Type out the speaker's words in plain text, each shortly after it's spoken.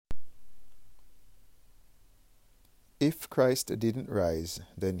If Christ didn't rise,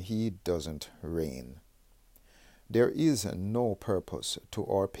 then he doesn't reign. There is no purpose to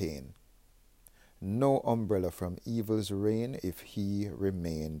our pain, no umbrella from evil's reign if he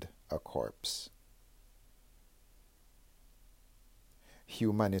remained a corpse.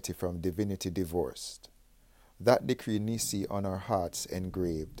 Humanity from divinity divorced. That decree Nisi on our hearts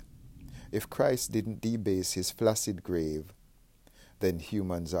engraved. If Christ didn't debase his flaccid grave, then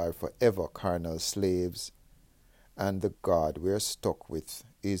humans are forever carnal slaves, and the God we're stuck with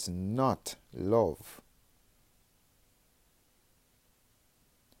is not love.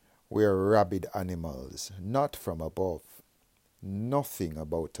 We're rabid animals, not from above. Nothing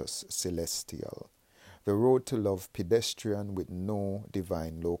about us celestial. The road to love pedestrian with no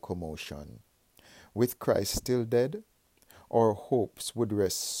divine locomotion. With Christ still dead, our hopes would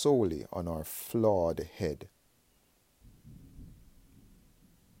rest solely on our flawed head.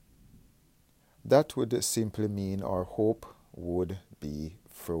 That would simply mean our hope would be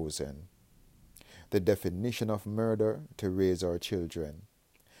frozen. The definition of murder to raise our children.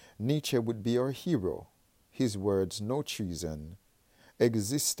 Nietzsche would be our hero. His words no treason.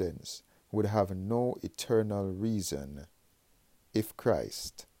 Existence would have no eternal reason if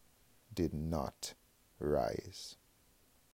Christ did not rise.